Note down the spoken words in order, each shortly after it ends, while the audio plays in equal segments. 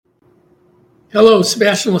Hello,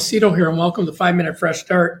 Sebastian Lucido here, and welcome to 5-Minute Fresh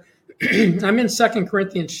Start. I'm in 2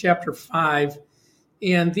 Corinthians chapter 5,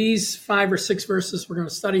 and these 5 or 6 verses we're going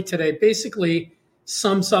to study today basically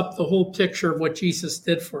sums up the whole picture of what Jesus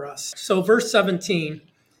did for us. So verse 17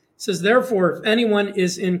 says, "Therefore, if anyone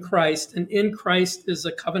is in Christ," and in Christ is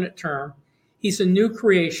a covenant term, "he's a new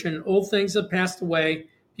creation. Old things have passed away.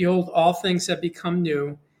 Behold, all things have become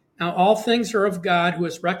new. Now all things are of God, who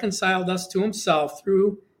has reconciled us to himself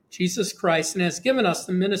through Jesus Christ, and has given us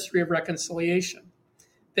the ministry of reconciliation.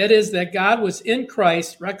 That is, that God was in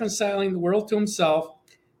Christ, reconciling the world to himself,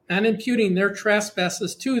 not imputing their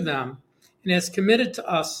trespasses to them, and has committed to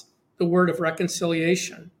us the word of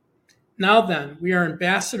reconciliation. Now then, we are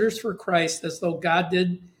ambassadors for Christ, as though God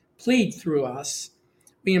did plead through us.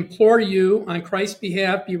 We implore you, on Christ's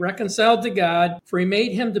behalf, be reconciled to God, for he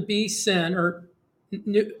made him to be sin,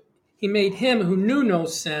 he made him who knew no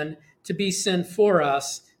sin to be sin for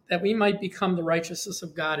us, that we might become the righteousness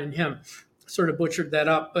of God in him." Sort of butchered that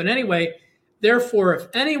up. But anyway, therefore, if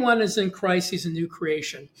anyone is in Christ, he's a new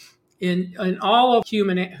creation. In all of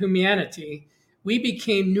humanity, we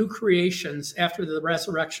became new creations after the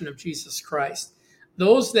resurrection of Jesus Christ.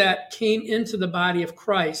 Those that came into the body of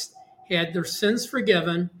Christ had their sins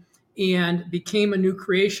forgiven and became a new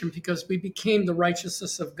creation because we became the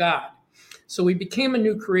righteousness of God. So we became a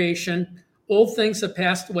new creation. Old things have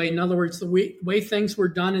passed away. In other words, the way things were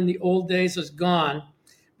done in the old days is gone.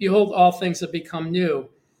 Behold, all things have become new.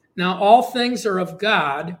 Now all things are of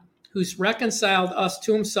God, who's reconciled us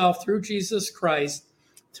to himself through Jesus Christ.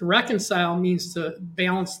 To reconcile means to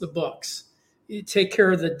balance the books, you take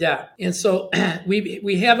care of the debt. And so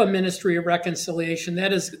we have a ministry of reconciliation.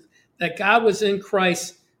 That is, that God was in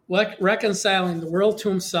Christ reconciling the world to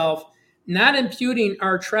himself, not imputing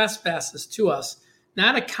our trespasses to us,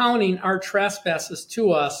 not accounting our trespasses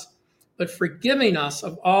to us, but forgiving us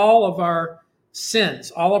of all of our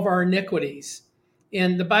sins, all of our iniquities.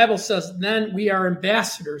 And the Bible says then we are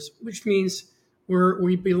ambassadors, which means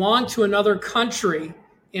we belong to another country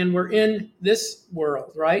and we're in this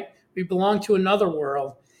world, right? We belong to another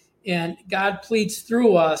world. And God pleads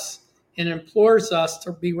through us and implores us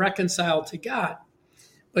to be reconciled to God.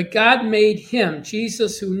 But God made him,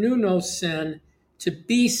 Jesus, who knew no sin, to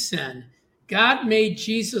be sin. God made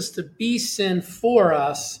Jesus to be sin for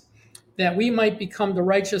us, that we might become the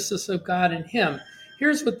righteousness of God in him.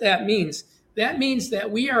 Here's what that means. That means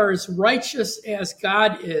that we are as righteous as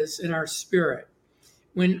God is in our spirit.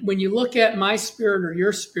 When you look at my spirit or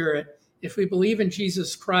your spirit, if we believe in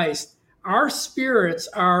Jesus Christ, our spirits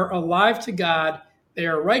are alive to God. They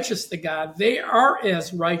are righteous to God. They are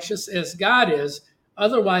as righteous as God is.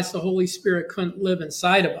 Otherwise, the Holy Spirit couldn't live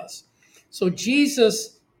inside of us. So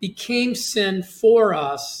Jesus became sin for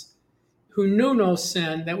us, who knew no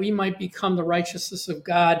sin, that we might become the righteousness of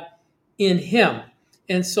God in him.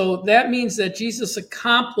 And so that means that Jesus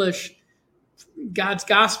accomplished God's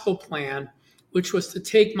gospel plan, which was to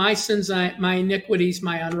take my sins, my iniquities,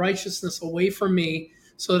 my unrighteousness away from me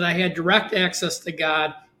so that I had direct access to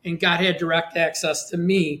God and God had direct access to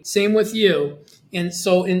me. Same with you. And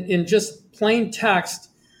so in just plain text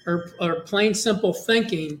or plain simple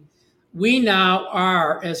thinking, we now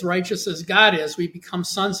are as righteous as God is. We become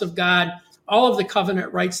sons of God. All of the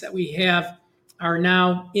covenant rights that we have are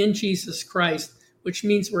now in Jesus Christ, which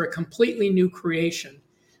means we're a completely new creation.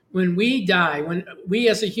 When we die, when we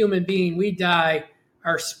as a human being, we die,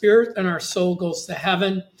 our spirit and our soul goes to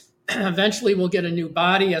heaven. Eventually we'll get a new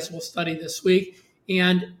body, as we'll study this week.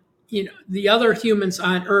 And the other humans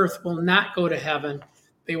on earth will not go to heaven.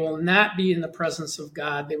 They will not be in the presence of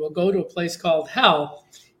God. They will go to a place called hell.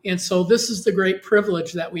 And so this is the great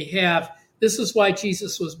privilege that we have. This is why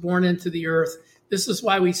Jesus was born into the earth. This is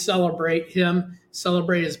why we celebrate him,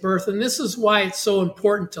 celebrate his birth. And this is why it's so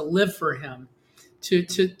important to live for him, to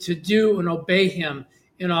do and obey him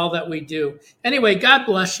in all that we do. Anyway, God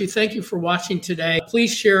bless you. Thank you for watching today.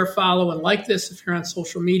 Please share, follow, and like this if you're on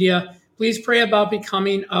social media. Please pray about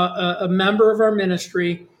becoming a member of our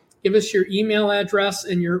ministry. Give us your email address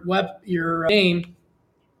and your name.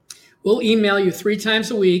 We'll email you 3 times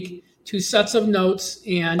a week, 2 sets of notes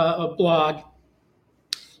and a blog.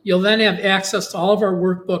 You'll then have access to all of our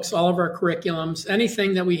workbooks, all of our curriculums.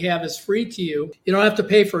 Anything that we have is free to you. You don't have to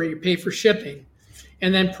pay for it. You pay for shipping.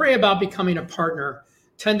 And then pray about becoming a partner,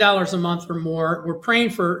 $10 a month or more. We're praying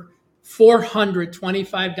for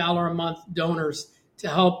 $425 a month donors to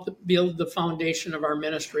help build the foundation of our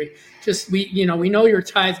ministry. We know your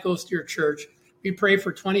tithe goes to your church. We pray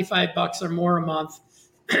for $25 or more a month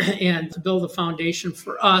and to build a foundation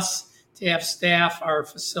for us to have staff, our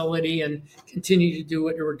facility, and continue to do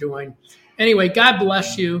what we're doing. Anyway, God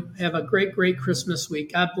bless you. Have a great, great Christmas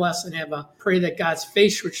week. God bless and pray that God's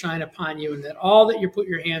face would shine upon you and that all that you put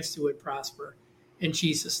your hands to would prosper. In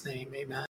Jesus' name, amen.